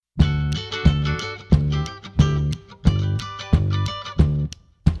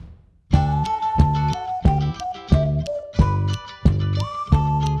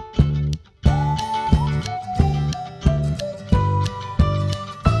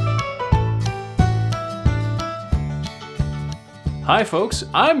Hi folks,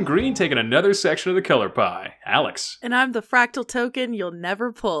 I'm Green taking another section of the color pie, Alex. And I'm the fractal token you'll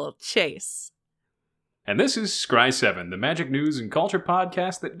never pull, Chase. And this is Scry 7, the magic news and culture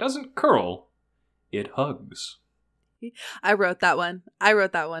podcast that doesn't curl, it hugs. I wrote that one.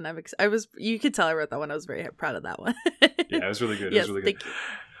 You could tell I wrote that one. I was very proud of that one. Yeah, it was really good. Yes, it was really good. thank you.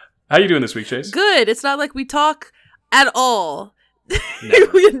 How you doing this week, Chase? Good. It's not like we talk at all.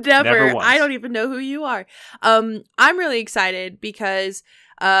 Never. We never. Never once. I don't even know who you are. I'm really excited because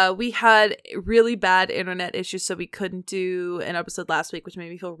we had really bad internet issues, so we couldn't do an episode last week, which made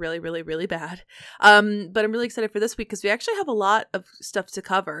me feel really, really, really bad. But I'm really excited for this week because we actually have a lot of stuff to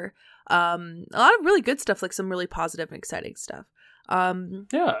cover. A lot of really good stuff, like some really positive and exciting stuff.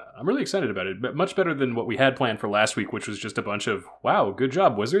 Yeah, I'm really excited about it, but much better than what we had planned for last week, which was just a bunch of, wow, good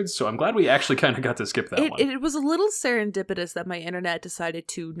job, Wizards. So I'm glad we actually kind of got to skip that one. It was a little serendipitous that my internet decided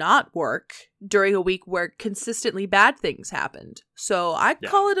to not work during a week where consistently bad things happened. So I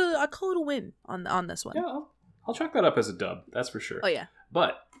call it a win on this one. Yeah, I'll chalk that up as a dub, that's for sure. Oh yeah.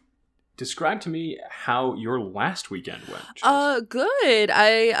 But describe to me how your last weekend went. Chase. Good.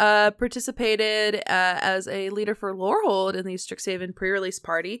 I participated as a leader for Lorehold in the Strixhaven pre-release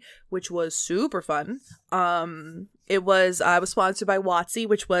party, which was super fun. I was sponsored by WotC,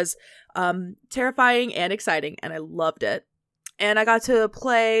 which was terrifying and exciting, and I loved it. And I got to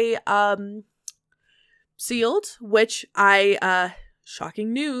play Sealed, which I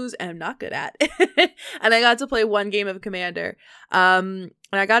shocking news, am not good at. And I got to play one game of Commander.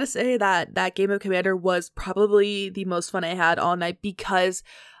 And I gotta say that game of Commander was probably the most fun I had all night because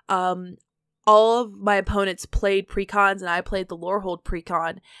all of my opponents played precons and I played the Lorehold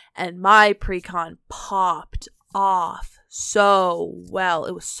precon, and my precon popped off so well.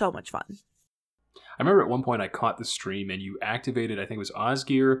 It was so much fun. I remember at one point I caught the stream and you activated, I think it was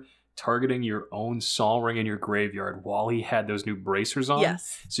Osgir, targeting your own Sol Ring in your graveyard while he had those new bracers on.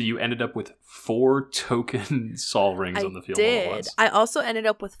 Yes. So you ended up with 4 token Sol Rings on the field. Did. I also ended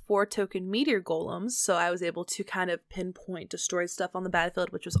up with 4 token Meteor Golems, so I was able to kind of pinpoint destroy stuff on the battlefield,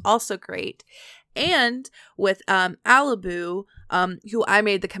 which was also great. And with Alabu, who I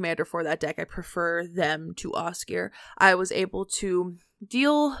made the commander for that deck, I prefer them to Osgir, I was able to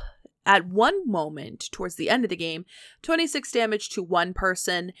deal at one moment towards the end of the game 26 damage to one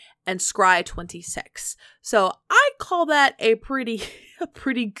person and scry 26. So I call that a pretty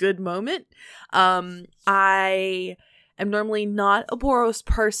good moment. I am normally not a Boros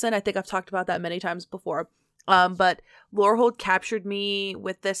person. I think I've talked about that many times before. But Lorehold captured me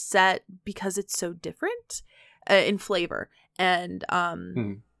with this set because it's so different in flavor, and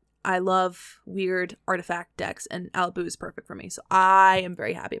I love weird artifact decks, and Alabu is perfect for me. So I am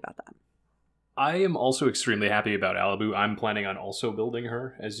very happy about that. I am also extremely happy about Alabu. I'm planning on also building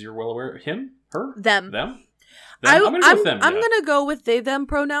her, as you're well aware. Him? Her? Them. I'm going to go with them. I'm going to go with they, them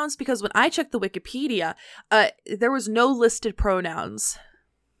pronouns because when I checked the Wikipedia, there was no listed pronouns.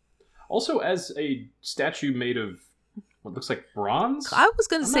 Also, as a statue made of what looks like bronze? I was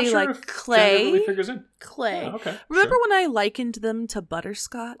going to say sure like clay. Really figures in. Clay. Yeah, okay. Remember sure. when I likened them to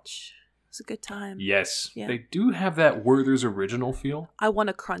butterscotch? It was a good time. Yes. Yeah. They do have that Werther's original feel. I want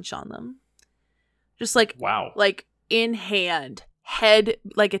to crunch on them. Just like, wow. Like in hand, head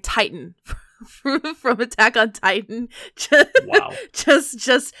like a Titan from Attack on Titan. Wow.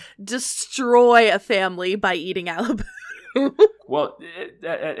 Just destroy a family by eating Alabu. Well,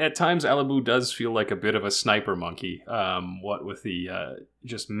 at times Alabu does feel like a bit of a sniper monkey. What with the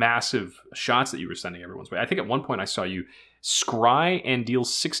just massive shots that you were sending everyone's way. I think at one point I saw you scry and deal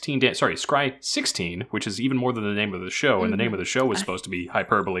 16 damage. Sorry, scry 16, which is even more than the name of the show. And the name of the show was supposed to be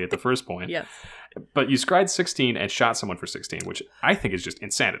hyperbole at the first point. Yes. But you scried 16 and shot someone for 16, which I think is just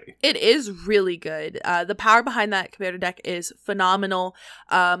insanity. It is really good. The power behind that commander deck is phenomenal.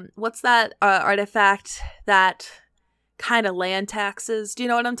 What's that artifact that kind of land taxes? Do you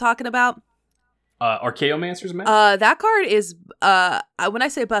know what I'm talking about? Archaeomancer's Map? That card is when I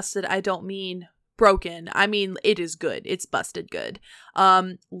say busted, I don't mean broken. I mean it is good. It's busted good.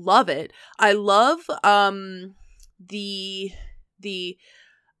 Love it. I love the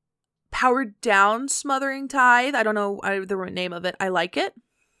powered down Smothering Tithe. I don't know the name of it. I like it.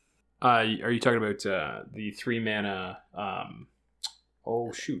 Are you talking about the 3 mana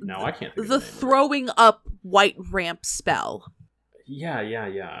oh shoot, now I can't think of the name throwing up white ramp spell.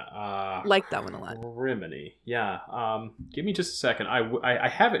 Yeah. Like that one a lot. Rimini. Yeah. Give me just a second. I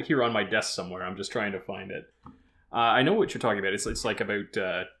have it here on my desk somewhere. I'm just trying to find it. I know what you're talking about. It's like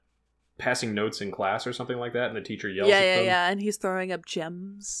about passing notes in class or something like that, and the teacher yells at them. Yeah, and he's throwing up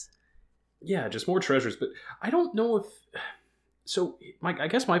gems. Yeah, just more treasures. But I don't know if... So, I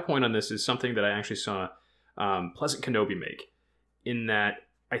guess my point on this is something that I actually saw Pleasant Kenobi make. in that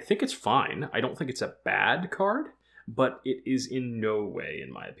I think it's fine. I don't think it's a bad card, but it is in no way,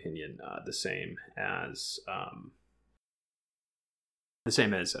 in my opinion, the same as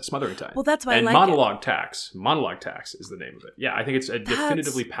Smothering Tide. Well, that's why and I like it. Tax. Monologue Tax is the name of it. Yeah, I think it's a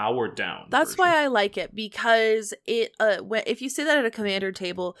definitively powered down. That's version. why I like it, because it if you say that at a commander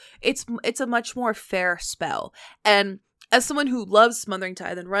table, it's a much more fair spell. And as someone who loves Smothering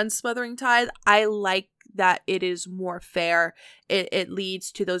Tithe and runs Smothering Tithe, I like that it is more fair. It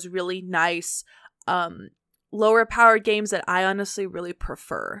leads to those really nice lower powered games that I honestly really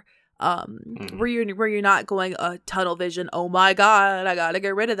prefer. Where you're not going a tunnel vision, oh my god, I gotta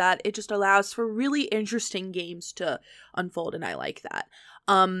get rid of that. It just allows for really interesting games to unfold, and I like that.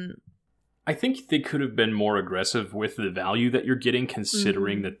 I think they could have been more aggressive with the value that you're getting,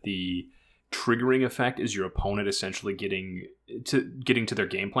 considering that the triggering effect is your opponent essentially getting to their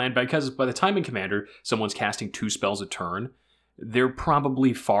game plan. Because by the time in Commander someone's casting 2 spells a turn, they're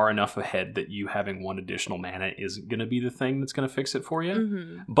probably far enough ahead that you having 1 additional mana isn't going to be the thing that's going to fix it for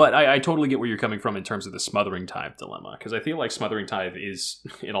you. But I totally get where you're coming from in terms of the Smothering Tithe dilemma, because I feel like Smothering Tithe is,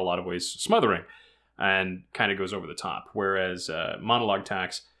 in a lot of ways, smothering and kind of goes over the top, whereas Monologue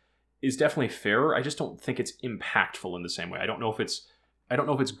Tax is definitely fairer. I just don't think it's impactful in the same way. I don't know if it's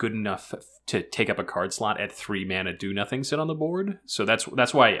good enough to take up a card slot at 3 mana, do nothing, sit on the board. So that's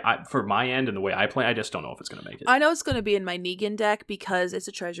why, for my end and the way I play, I just don't know if it's going to make it. I know it's going to be in my Negan deck because it's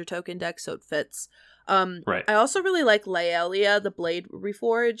a treasure token deck, so it fits. Right. I also really like Laelia, the Blade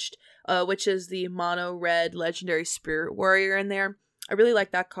Reforged, which is the mono red legendary spirit warrior in there. I really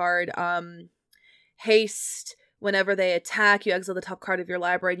like that card. Haste. Whenever they attack, you exile the top card of your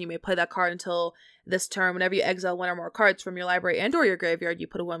library, and you may play that card until this turn. Whenever you exile 1 or more cards from your library and or your graveyard, you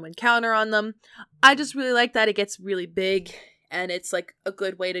put a 1/1 counter on them. I just really like that. It gets really big, and it's like a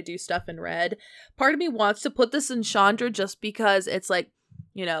good way to do stuff in red. Part of me wants to put this in Chandra just because it's like,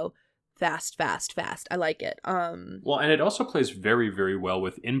 fast. I like it. Well, and it also plays very, very well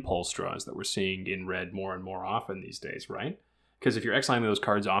with impulse draws that we're seeing in red more and more often these days, right? Because if you're exiling those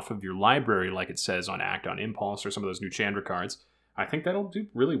cards off of your library, like it says on Act on Impulse or some of those new Chandra cards, I think that'll do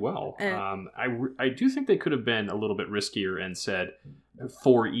really well. I do think they could have been a little bit riskier and said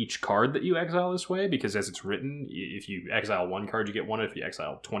for each card that you exile this way, because as it's written, if you exile 1 card, you get 1. If you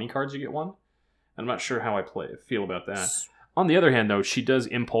exile 20 cards, you get 1. I'm not sure how I feel about that. On the other hand, though, she does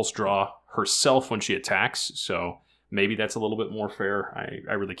Impulse draw herself when she attacks, so maybe that's a little bit more fair.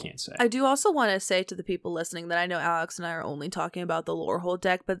 I really can't say. I do also want to say to the people listening that I know Alex and I are only talking about the Lorehold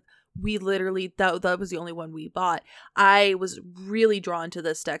deck, but we literally, that was the only one we bought. I was really drawn to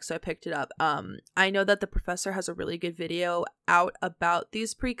this deck, so I picked it up. I know that the professor has a really good video out about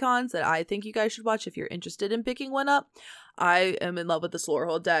these precons that I think you guys should watch if you're interested in picking one up. I am in love with this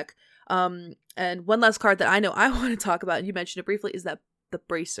Lorehold deck. And one last card that I know I want to talk about, and you mentioned it briefly, is that the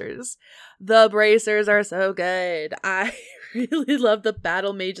bracers. The bracers are so good. I really love the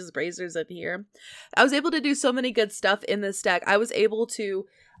Battle Mage's bracers in here. I was able to do so many good stuff in this deck. I was able to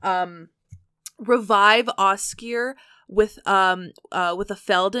revive Oskir with a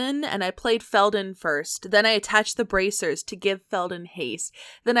Feldon, and I played Feldon first. Then I attached the bracers to give Feldon haste.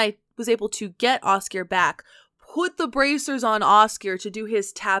 Then I was able to get Oskir back, put the bracers on Oskir to do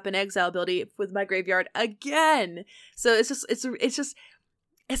his tap and exile ability with my graveyard again. So it's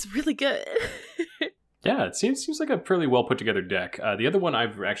really good. Yeah, it seems like a fairly well put together deck. The other one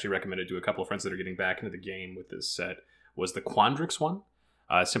I've actually recommended to a couple of friends that are getting back into the game with this set was the Quandrix one.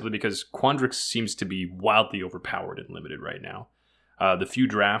 Simply because Quandrix seems to be wildly overpowered and limited right now. The few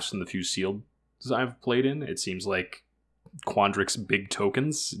drafts and the few sealed I've played in, it seems like Quandrix big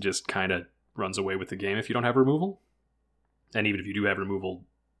tokens just kind of runs away with the game if you don't have removal. And even if you do have removal,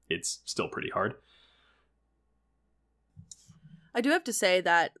 it's still pretty hard. I do have to say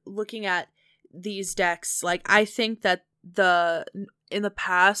that looking at these decks, like, I think that in the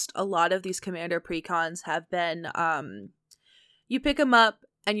past, a lot of these commander precons have been, you pick them up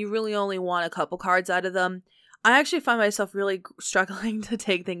and you really only want a couple cards out of them. I actually find myself really struggling to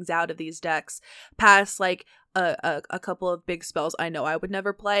take things out of these decks past like a couple of big spells I know I would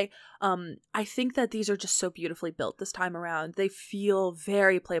never play. I think that these are just so beautifully built this time around. They feel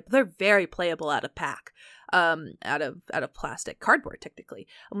very playable. They're very playable out of pack, out of plastic cardboard technically.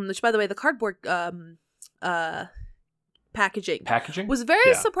 Which, by the way, the cardboard packaging was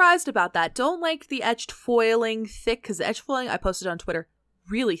very surprised about that. Don't like the etched foiling thick, because the etched foiling I posted on Twitter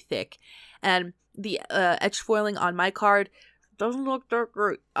really thick, and the etched foiling on my card doesn't look that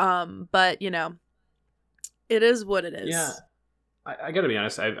great. But it is what it is. Yeah, I gotta be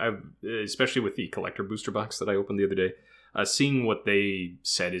honest. I've especially with the collector booster box that I opened the other day, Seeing what they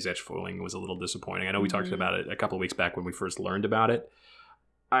said is etched foiling was a little disappointing. I know we talked about it a couple of weeks back when we first learned about it.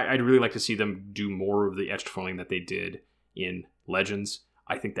 I'd really like to see them do more of the etched foiling that they did in Legends.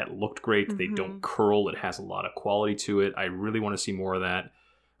 I think that looked great. They don't curl. It has a lot of quality to it. I really want to see more of that.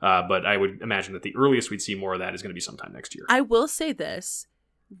 But I would imagine that the earliest we'd see more of that is going to be sometime next year. I will say this.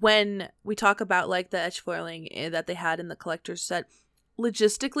 When we talk about like the etch foiling that they had in the collector's set,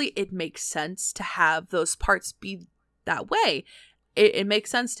 logistically, it makes sense to have those parts be that way. It makes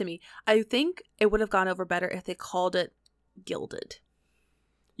sense to me. I think it would have gone over better if they called it gilded.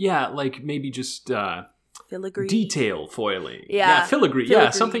 Yeah, like maybe just filigree detail foiling. Yeah, filigree.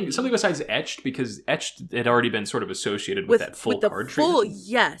 Yeah, something besides etched, because etched had already been sort of associated with that full card treatment.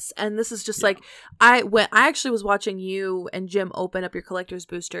 Yes, and this is just like I actually was watching you and Jim open up your collector's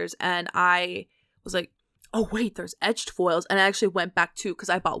boosters, and I was like, oh wait, there's etched foils, and I actually went back too because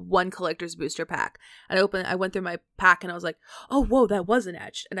I bought one collector's booster pack, and I went through my pack, and I was like, oh whoa, that wasn't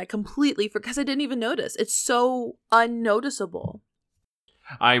etched, and I completely forgot because I didn't even notice. It's so unnoticeable.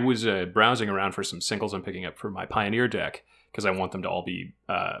 I was browsing around for some singles I'm picking up for my Pioneer deck because I want them to all be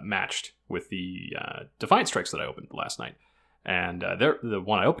matched with the Defiant Strikes that I opened last night. And the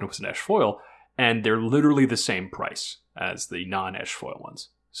one I opened was an etched foil, and they're literally the same price as the non-etched foil ones.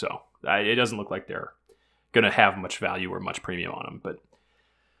 So it doesn't look like they're going to have much value or much premium on them, but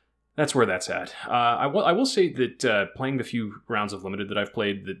that's where that's at. I will say that playing the few rounds of Limited that I've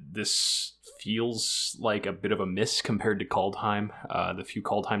played, that this feels like a bit of a miss compared to Kaldheim. The few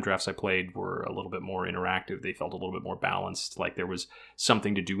Kaldheim drafts I played were a little bit more interactive. They felt a little bit more balanced, like there was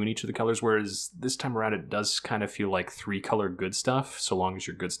something to do in each of the colors, whereas this time around it does kind of feel like 3-color good stuff, so long as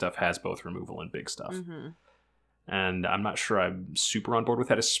your good stuff has both removal and big stuff. And I'm not sure I'm super on board with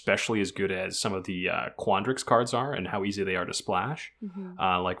that, especially as good as some of the Quandrix cards are and how easy they are to splash.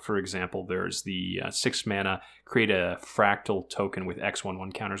 Like, for example, there's the 6 mana, create a fractal token with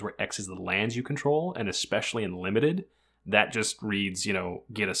X/1/1 counters where X is the lands you control, and especially in Limited, that just reads, get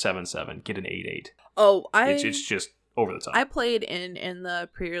a 7/7, get an 8/8. Oh, It's just over the top. I played in the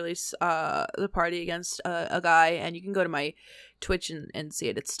pre-release the party against a guy, and you can go to my Twitch and see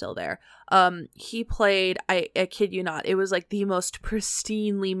it. It's still there. He played, I kid you not, it was like the most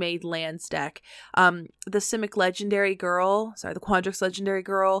pristinely made lands deck. The Simic Legendary Girl, the Quandrix Legendary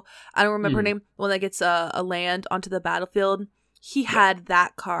Girl, I don't remember her name, the one that gets a land onto the battlefield. He had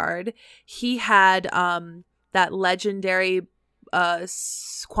that card. He had that legendary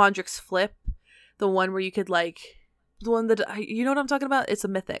Quandrix Flip, the one where you could the one that, you know what I'm talking about? It's a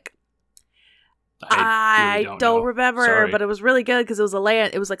mythic. I don't remember. Sorry. But it was really good because it was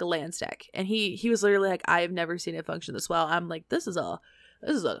like a land stack, and he was literally like, I have never seen it function this well. I'm like, I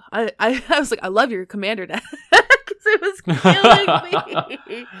was like, I love your commander deck because it was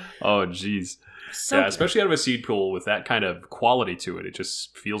killing me. Oh jeez. So yeah, especially out of a seed pool with that kind of quality to it, it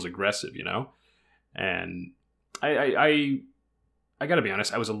just feels aggressive, And I gotta be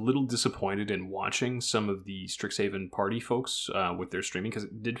honest, I was a little disappointed in watching some of the Strixhaven party folks with their streaming, because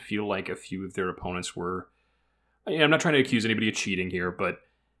it did feel like a few of their opponents were... I'm not trying to accuse anybody of cheating here, but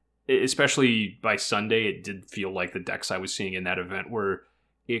especially by Sunday, it did feel like the decks I was seeing in that event were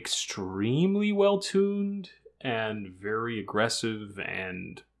extremely well-tuned and very aggressive,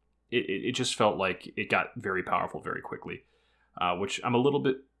 and it just felt like it got very powerful very quickly, which I'm a little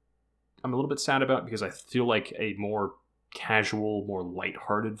bit sad about, because I feel like a more casual, more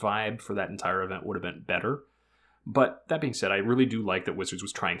lighthearted vibe for that entire event would have been better. But that being said, I really do like that Wizards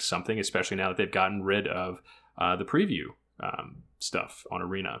was trying something, especially now that they've gotten rid of the preview stuff on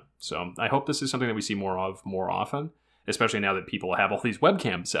Arena. So I hope this is something that we see more of more often, especially now that people have all these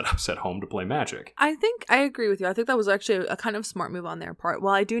webcam setups at home to play Magic. I think I agree with you. I think that was actually a kind of smart move on their part.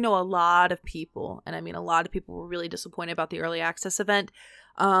 Well, I do know a lot of people, and I mean a lot of people were really disappointed about the early access event.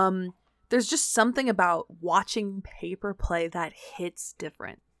 There's just something about watching paper play that hits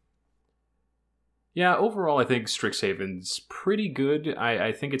different. Yeah, overall, I think Strixhaven's pretty good.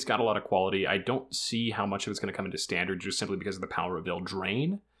 I think it's got a lot of quality. I don't see how much of it's going to come into Standard just simply because of the power of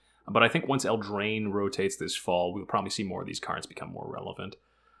Eldraine. But I think once Eldraine rotates this fall, we'll probably see more of these cards become more relevant.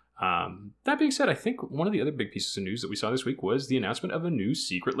 That being said, I think one of the other big pieces of news that we saw this week was the announcement of a new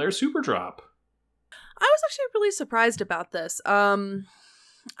Secret Lair Super Drop. I was actually really surprised about this.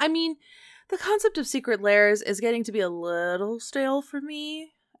 I mean, the concept of secret lairs is getting to be a little stale for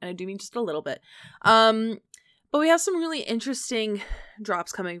me, and I do mean just a little bit. But we have some really interesting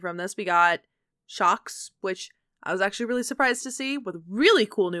drops coming from this. We got Shocks, which I was actually really surprised to see, with really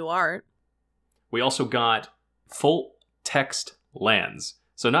cool new art. We also got full text lands.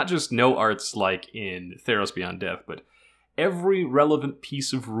 So not just no arts like in Theros Beyond Death, but every relevant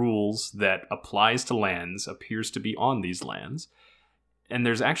piece of rules that applies to lands appears to be on these lands. And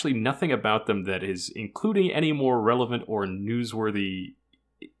there's actually nothing about them that is including any more relevant or newsworthy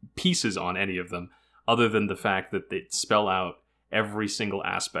pieces on any of them, other than the fact that they spell out every single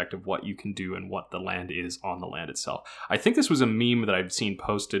aspect of what you can do and what the land is on the land itself. I think this was a meme that I'd seen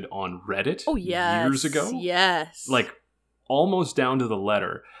posted on Reddit years ago. Yes. Like, almost down to the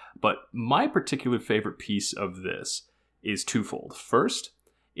letter. But my particular favorite piece of this is twofold. First,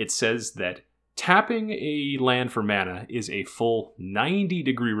 it says that tapping a land for mana is a full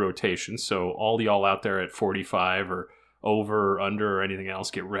 90-degree rotation, so all y'all out there at 45 or over or under or anything else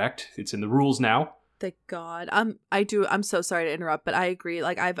get wrecked. It's in the rules now. Thank God. I'm so sorry to interrupt, but I agree.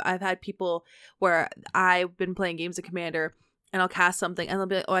 Like I've had people where I've been playing games of Commander and I'll cast something and they'll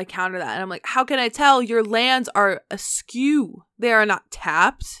be like, oh, I counter that. And I'm like, how can I tell? Your lands are askew. They are not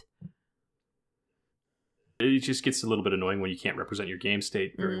tapped. It just gets a little bit annoying when you can't represent your game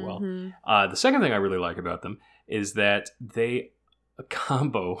state very well. Mm-hmm. The second thing I really like about them is that they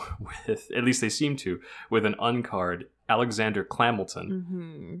combo with, at least they seem to, with an uncard Alexander Clamilton,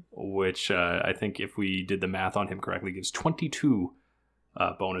 Mm-hmm. which I think if we did the math on him correctly, gives 22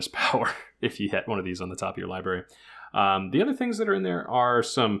 bonus power if you had one of these on the top of your library. The other things that are in there are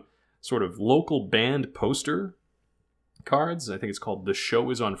some sort of local band poster cards. I think it's called The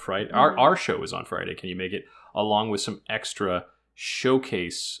Show is on Friday. Our Show is on Friday. Can you make it? Along with some extra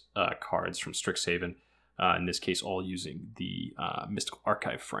showcase cards from Strixhaven. In this case, all using the Mystical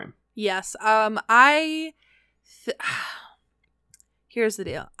Archive frame. Yes. Here's the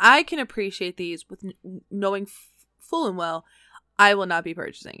deal. I can appreciate these with knowing full and well I will not be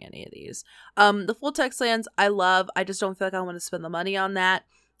purchasing any of these. The full text lands I love. I just don't feel like I want to spend the money on that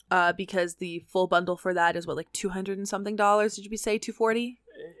because the full bundle for that is what, like $200 and something? Did you say $240?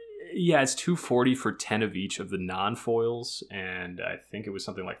 Yeah, it's $240 for 10 of each of the non-foils, and I think it was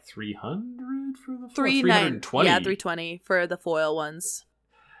something like $300 for the foil? $320. Yeah, $320 for the foil ones.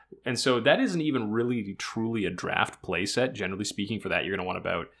 And so that isn't even really truly a draft playset. Generally speaking, for that, you're going to want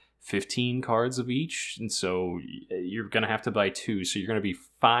about 15 cards of each, and so you're going to have to buy two. So you're going to be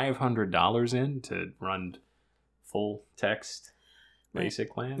 $500 in to run full text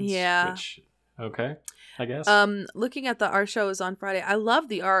basic lands. Yeah. Which, okay, I guess. Looking at Our Show is on Friday. I love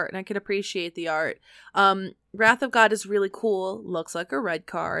the art, and I can appreciate the art. Wrath of God is really cool. Looks like a red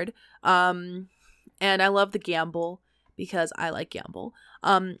card. And I love the Gamble because I like Gamble.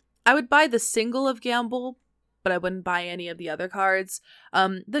 I would buy the single of Gamble, but I wouldn't buy any of the other cards.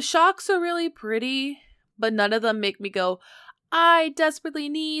 The shocks are really pretty, but none of them make me go, I desperately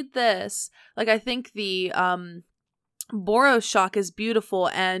need this. Like, I think the Boros shock is beautiful,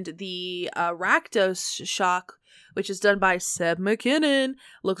 and the Rakdos shock, which is done by Seb McKinnon,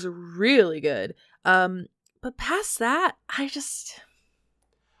 looks really good. But past that,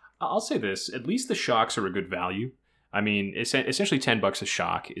 I'll say this. At least the shocks are a good value. I mean, essentially $10 a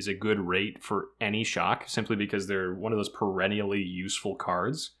shock is a good rate for any shock, simply because they're one of those perennially useful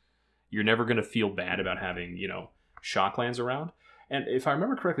cards. You're never going to feel bad about having, shock lands around. And if I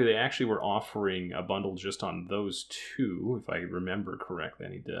remember correctly, they actually were offering a bundle just on those two, if I remember correctly. I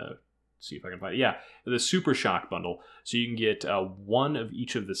need to see if I can find it. Yeah, the Super Shock bundle. So you can get one of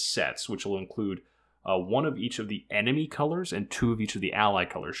each of the sets, which will include one of each of the enemy colors and two of each of the ally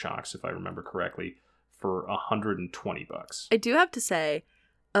color shocks, if I remember correctly, for $120. I do have to say,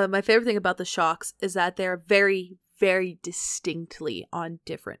 my favorite thing about the shocks is that they're very, very distinctly on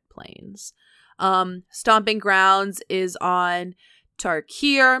different planes. Stomping Grounds is on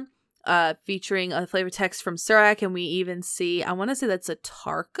Tarkir, featuring a flavor text from Surak, and we even see, I want to say that's a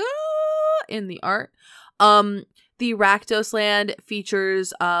Tarka in the art. The Rakdos land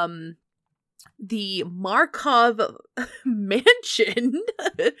features the Markov mansion,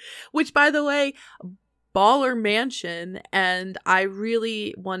 which, by the way, baller mansion, and I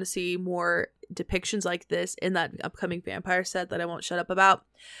really want to see more depictions like this in that upcoming vampire set that I won't shut up about.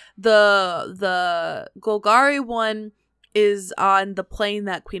 The Golgari one is on the plane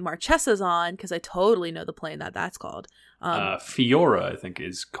that Queen Marchesa's on, because I totally know the plane that's called. Fiora, I think,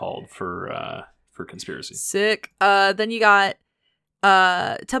 is called for Conspiracy. Sick. Then you got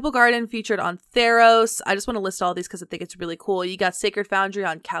Temple Garden featured on Theros. I just want to list all these because I think it's really cool. You got Sacred Foundry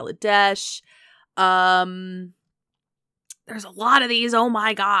on Kaladesh. There's a lot of these. Oh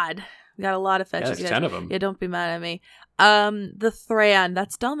my god, we got a lot of fetches. Yeah, there's 10 of them. Yeah, don't be mad at me. The Thran,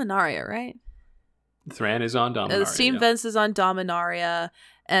 that's Dominaria, right? Thran is on Dominaria. The Steam Vents is on Dominaria,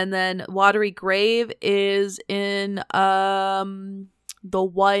 and then Watery Grave is in The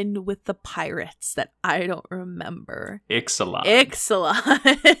one with the pirates that I don't remember. Ixalan.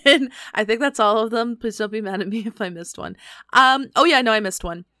 Ixalan. I think that's all of them. Please don't be mad at me if I missed one. Oh yeah, no, I missed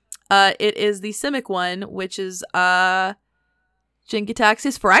one. It is the Simic one, which is Jin-Gitaxias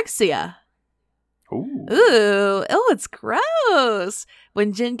Phyrexia. Ooh. Ooh, oh, it's gross.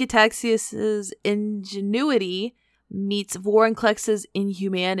 When Jin-Gitaxias' ingenuity meets Vorinclex's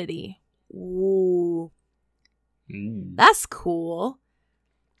inhumanity. Ooh. That's cool.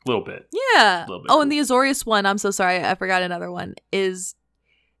 A little bit. Yeah. Little bit Oh, cool. and the Azorius one, I'm so sorry, I forgot another one, is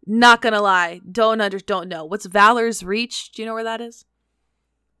not gonna lie. Don't know. What's Valor's Reach? Do you know where that is?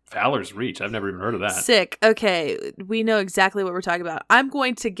 Valor's Reach. I've never even heard of that. Sick. Okay. We know exactly what we're talking about. I'm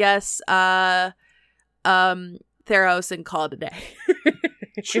going to guess Theros and call it a day.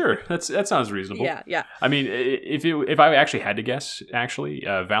 Sure, that sounds reasonable. Yeah. I mean, if I actually had to guess,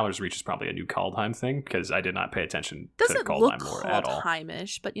 Valor's Reach is probably a new Kaldheim thing because I did not pay attention to Doesn't look Kaldheim lore at all.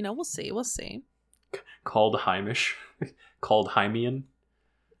 Kaldheimish, but we'll see. Kaldheimish, Kaldheimian,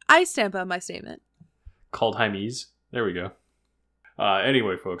 I stand by my statement. Kaldheimese. There we go.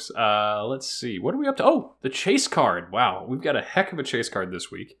 Anyway, folks, let's see. What are we up to? Oh, the chase card. Wow, we've got a heck of a chase card this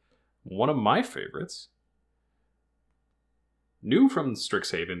week. One of my favorites. New from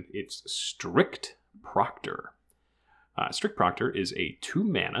Strixhaven, it's Strict Proctor. Strict Proctor is a 2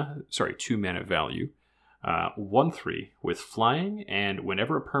 mana value, 1/3 with flying, and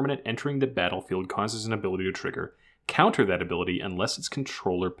whenever a permanent entering the battlefield causes an ability to trigger, counter that ability unless its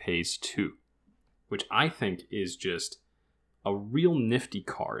controller pays 2. Which I think is just a real nifty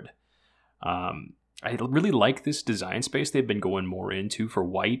card. I really like this design space they've been going more into for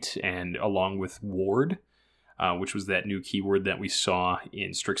white, and along with Ward, which was that new keyword that we saw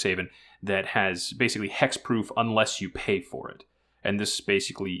in Strixhaven that has basically hexproof unless you pay for it. And this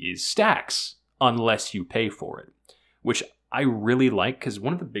basically is stacks unless you pay for it, which I really like because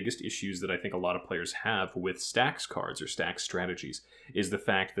one of the biggest issues that I think a lot of players have with stacks cards or stacks strategies is the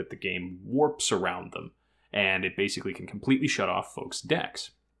fact that the game warps around them and it basically can completely shut off folks'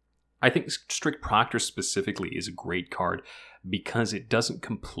 decks. I think Strict Proctor specifically is a great card because it doesn't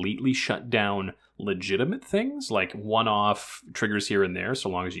completely shut down legitimate things like one-off triggers here and there, so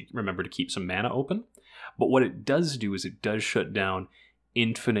long as you remember to keep some mana open. But what it does do is it does shut down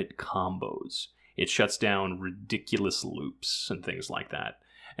infinite combos. It shuts down ridiculous loops and things like that.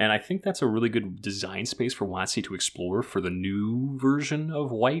 And I think that's a really good design space for WotC to explore for the new version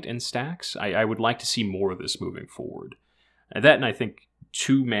of White and Stacks. I would like to see more of this moving forward. And I think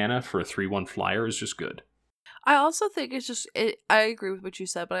 2 mana for a 3/1 flyer is just good. I also think it's just I agree with what you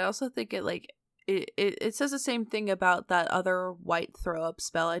said, but I also think it says the same thing about that other white throw up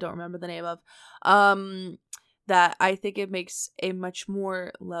spell I don't remember the name of. That I think it makes a much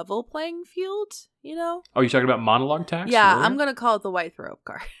more level playing field, Oh, you're talking about monologue tax? Yeah, I'm gonna call it the white throw up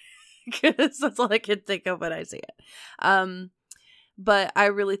card because that's all I can think of when I see it. But I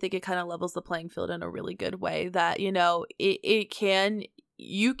really think it kind of levels the playing field in a really good way that, it can,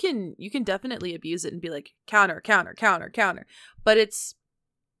 you can definitely abuse it and be like, counter. But it's,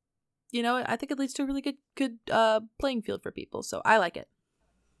 I think it leads to a really good playing field for people. So I like it.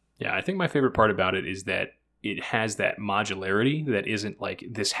 Yeah, I think my favorite part about it is that it has that modularity that isn't like,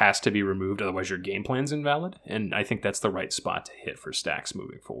 this has to be removed, otherwise your game plan's invalid. And I think that's the right spot to hit for stacks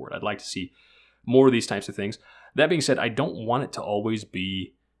moving forward. I'd like to see more of these types of things. That being said, I don't want it to always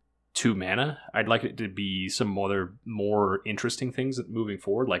be 2 mana. I'd like it to be some other more interesting things moving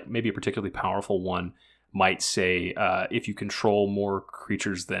forward. Like maybe a particularly powerful one might say, if you control more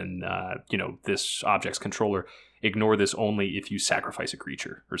creatures than this object's controller, ignore this only if you sacrifice a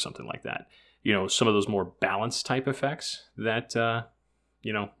creature or something like that. Some of those more balanced type effects that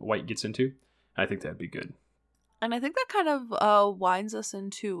White gets into. I think that'd be good. And I think that kind of winds us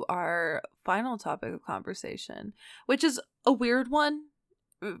into our final topic of conversation, which is a weird one.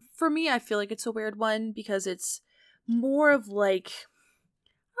 For me, I feel like it's a weird one because it's more of like,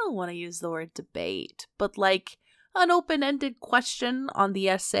 I don't want to use the word debate, but like an open-ended question on the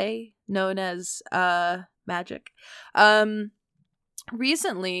essay known as Magic.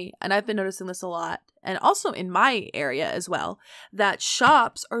 Recently, and I've been noticing this a lot, and also in my area as well, that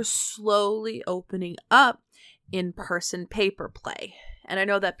shops are slowly opening up in-person paper play. And I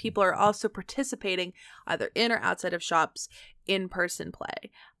know that people are also participating either in or outside of shops in-person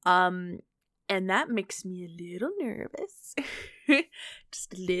play. And that makes me a little nervous.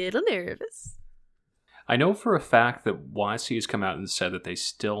 Just a little nervous. I know for a fact that WotC has come out and said that they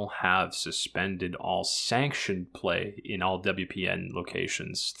still have suspended all sanctioned play in all WPN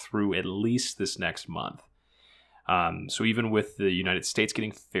locations through at least this next month. So even with the United States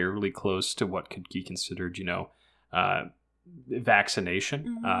getting fairly close to what could be considered,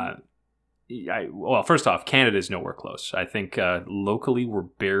 vaccination. Mm-hmm. Well, first off, Canada is nowhere close. I think locally we're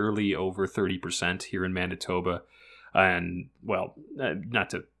barely over 30% here in Manitoba. And, well, not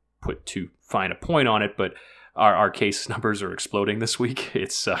to put too fine a point on it, but our case numbers are exploding this week.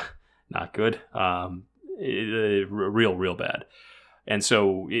 It's not good. Real bad. And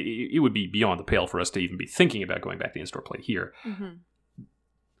so it would be beyond the pale for us to even be thinking about going back to in-store play here. Mm-hmm.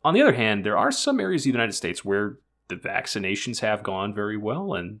 On the other hand, there are some areas of the United States where the vaccinations have gone very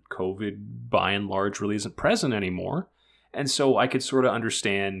well and COVID, by and large, really isn't present anymore. And so I could sort of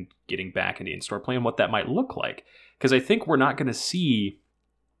understand getting back into in-store play and what that might look like. Because I think we're not going to see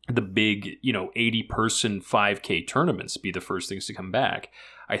the big, 80-person 5K tournaments be the first things to come back.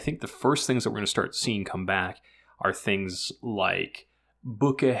 I think the first things that we're going to start seeing come back are things like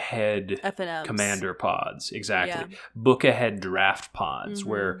book ahead FNMs. Commander pods. Exactly. Yeah. Book ahead draft pods, Mm-hmm.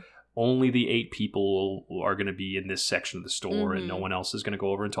 where only the 8 people are going to be in this section of the store, Mm-hmm. and no one else is going to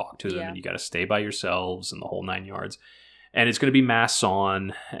go over and talk to them, Yeah. and you got to stay by yourselves and the whole 9 yards. And it's going to be masks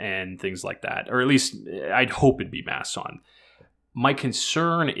on and things like that. Or at least I'd hope it'd be masks on. My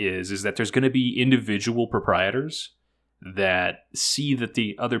concern is that there's going to be individual proprietors that see that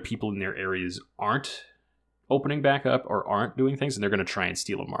the other people in their areas aren't opening back up or aren't doing things, and they're going to try and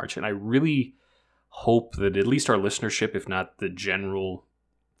steal a march. And I really hope that at least our listenership, if not the general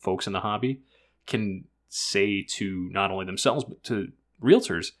folks in the hobby, can say to not only themselves, but to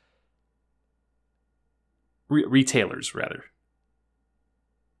realtors, retailers rather,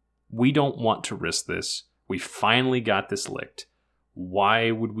 we don't want to risk this. We finally got this licked.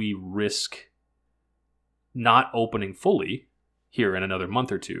 Why would we risk not opening fully here in another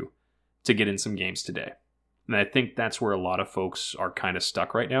month or two to get in some games today? And I think that's where a lot of folks are kind of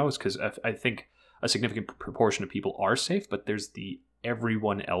stuck right now, is because I think a significant proportion of people are safe, but there's the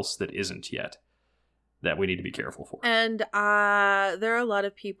everyone else that isn't yet that we need to be careful for. And there are a lot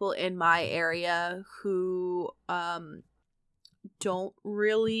of people in my area who don't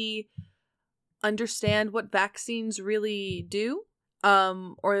really understand what vaccines really do,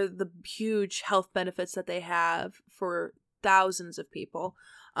 or the huge health benefits that they have for thousands of people.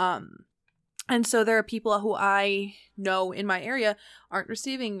 And so there are people who I know in my area aren't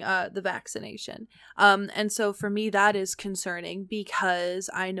receiving the vaccination. And so for me, that is concerning, because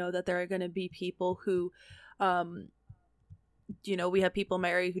I know that there are going to be people who, we have people in my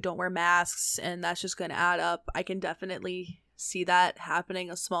area who don't wear masks, and that's just going to add up. I can definitely see that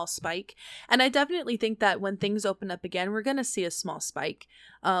happening, a small spike. And I definitely think that when things open up again, we're going to see a small spike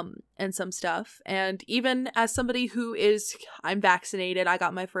and some stuff. And even as somebody I'm vaccinated, I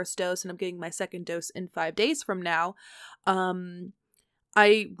got my first dose and I'm getting my second dose in 5 days from now.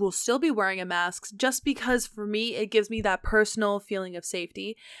 I will still be wearing a mask, just because for me, it gives me that personal feeling of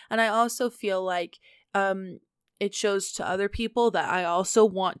safety. And I also feel like it shows to other people that I also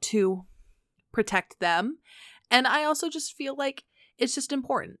want to protect them. And I also just feel like it's just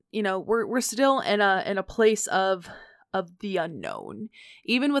important. We're still in a place of the unknown.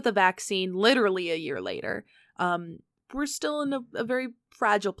 Even with a vaccine, literally a year later, we're still in a very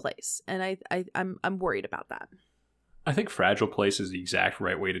fragile place, and I'm worried about that. I think fragile place is the exact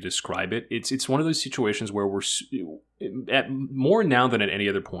right way to describe it. It's one of those situations where we're at more now than at any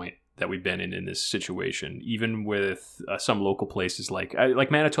other point that we've been in this situation, even with some local places like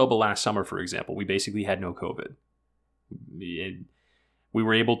Manitoba last summer, for example. We basically had no COVID. We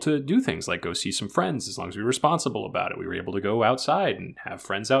were able to do things like go see some friends as long as we were responsible about it. We were able to go outside and have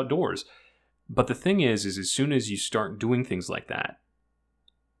friends outdoors. But the thing is as soon as you start doing things like that,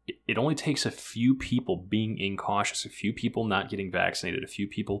 it only takes a few people being incautious, a few people not getting vaccinated, a few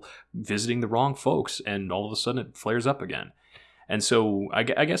people visiting the wrong folks, and all of a sudden it flares up again. And so I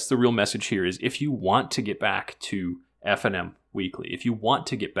guess the real message here is, if you want to get back to FNM Weekly, if you want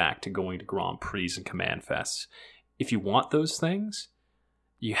to get back to going to Grand Prix and Command Fests, if you want those things,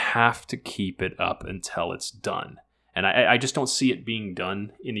 you have to keep it up until it's done. And I just don't see it being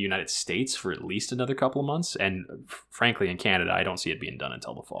done in the United States for at least another couple of months. And frankly, in Canada, I don't see it being done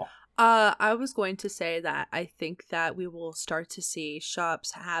until the fall. I was going to say that I think that we will start to see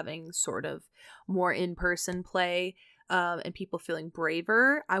shops having sort of more in-person play, and people feeling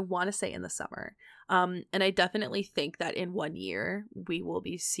braver, I want to say in the summer. And I definitely think that in 1 year, we will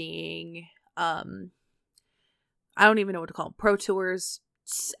be seeing, I don't even know what to call them, Pro Tours,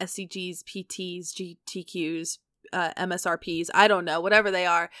 SCGs, PTs, GTQs, MSRPs, I don't know, whatever they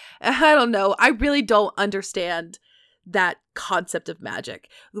are. I don't know. I really don't understand that concept of magic.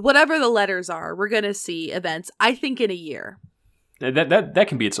 Whatever the letters are, we're going to see events, I think, in a year. That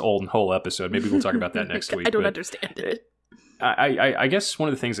can be its own whole episode. Maybe we'll talk about that next week. I don't understand it. I guess one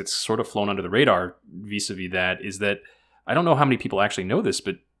of the things that's sort of flown under the radar vis-a-vis that is that I don't know how many people actually know this,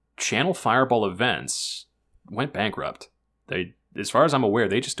 but Channel Fireball Events went bankrupt. They, as far as I'm aware,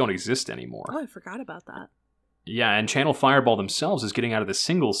 they just don't exist anymore. Oh, I forgot about that. Yeah, and Channel Fireball themselves is getting out of the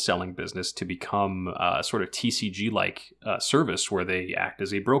singles selling business to become a sort of TCG-like service where they act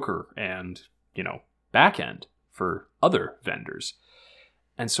as a broker and, back end for other vendors.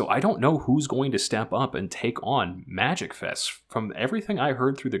 And so I don't know who's going to step up and take on Magic Fest. From everything I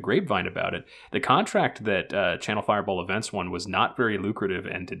heard through the grapevine about it, the contract that Channel Fireball Events won was not very lucrative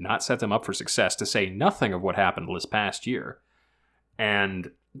and did not set them up for success, to say nothing of what happened this past year.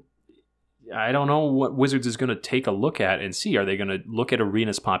 And I don't know what Wizards is going to take a look at and see. Are they going to look at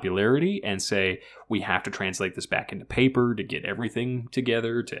Arena's popularity and say, we have to translate this back into paper to get everything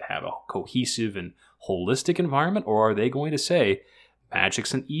together, to have a cohesive and holistic environment? Or are they going to say,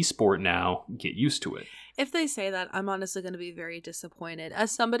 Magic's an esport now, get used to it? If they say that, I'm honestly going to be very disappointed.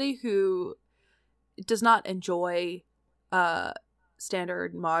 As somebody who does not enjoy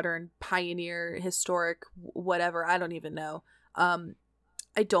standard, modern, pioneer, historic, whatever, I don't even know.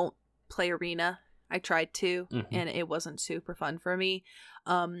 I don't play Arena. I tried to, and it wasn't super fun for me.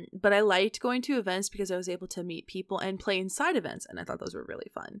 But I liked going to events because I was able to meet people and play inside events, and I thought those were really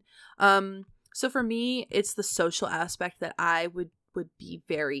fun. So for me, it's the social aspect that I would be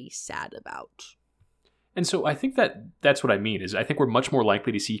very sad about. And so I think that's what I mean, is I think we're much more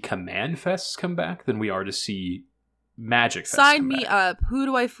likely to see Command Fests come back than we are to see Magic Fest. Sign me up. Who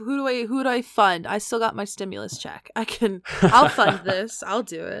do I fund? I still got my stimulus check. I'll fund this. I'll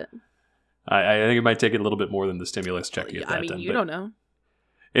do it. I think it might take a little bit more than the stimulus check to get that done. You don't know.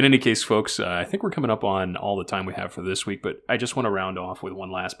 In any case, folks, I think we're coming up on all the time we have for this week, but I just want to round off with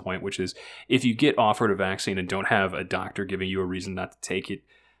one last point, which is if you get offered a vaccine and don't have a doctor giving you a reason not to take it,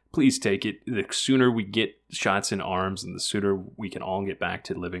 please take it. The sooner we get shots in arms and the sooner we can all get back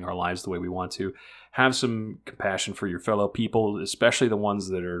to living our lives the way we want to. Have some compassion for your fellow people, especially the ones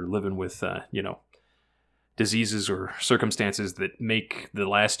that are living with, diseases or circumstances that make the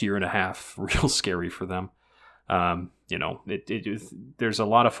last year and a half real scary for them. There's a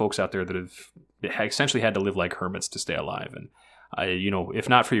lot of folks out there that have essentially had to live like hermits to stay alive. And, if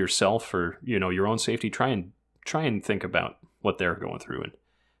not for yourself or, your own safety, try and think about what they're going through and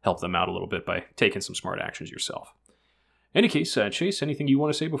help them out a little bit by taking some smart actions yourself. In any case, Chase, anything you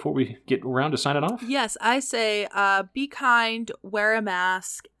want to say before we get around to signing off? Yes, I say be kind, wear a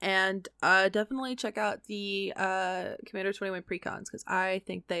mask, and definitely check out the Commander 21 precons because I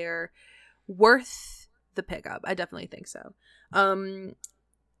think they are worth the pickup. I definitely think so.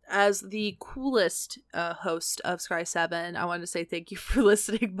 As the coolest host of Scry 7, I want to say thank you for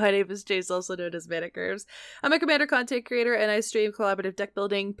listening. My name is Chase, also known as Mana Curves. I'm a Commander content creator, and I stream collaborative deck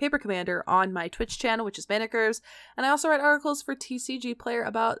building Paper Commander on my Twitch channel, which is Mana Curves, and I also write articles for TCG Player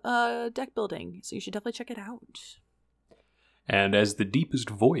about deck building, so you should definitely check it out. And as the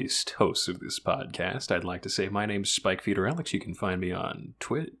deepest voiced host of this podcast, I'd like to say my name's Spikefeeder Alex. You can find me on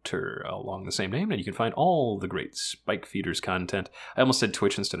Twitter along the same name, and you can find all the great Spike Feeders content. I almost said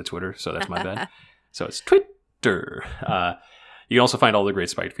Twitch instead of Twitter, so that's my bad. So it's Twitter. You can also find all the great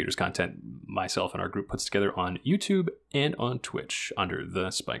Spike Feeders content myself and our group puts together on YouTube and on Twitch under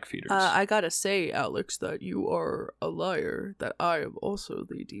the Spike Feeders. I gotta say, Alex, that you are a liar, that I am also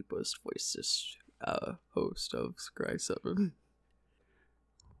the deepest voiced host of Scry 7.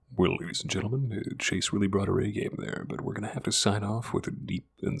 Well, ladies and gentlemen, Chase really brought her A game there, but we're going to have to sign off with a deep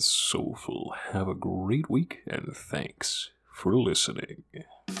and soulful have a great week, and thanks for listening.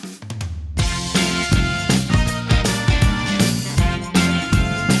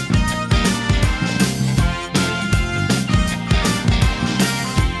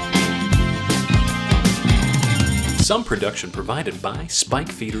 Some production provided by Spike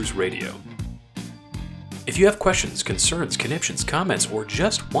Feeders Radio. If you have questions, concerns, conniptions, comments, or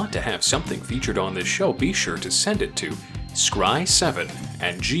just want to have something featured on this show, be sure to send it to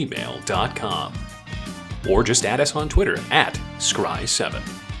scry7@gmail.com. Or just add us on Twitter @scry7.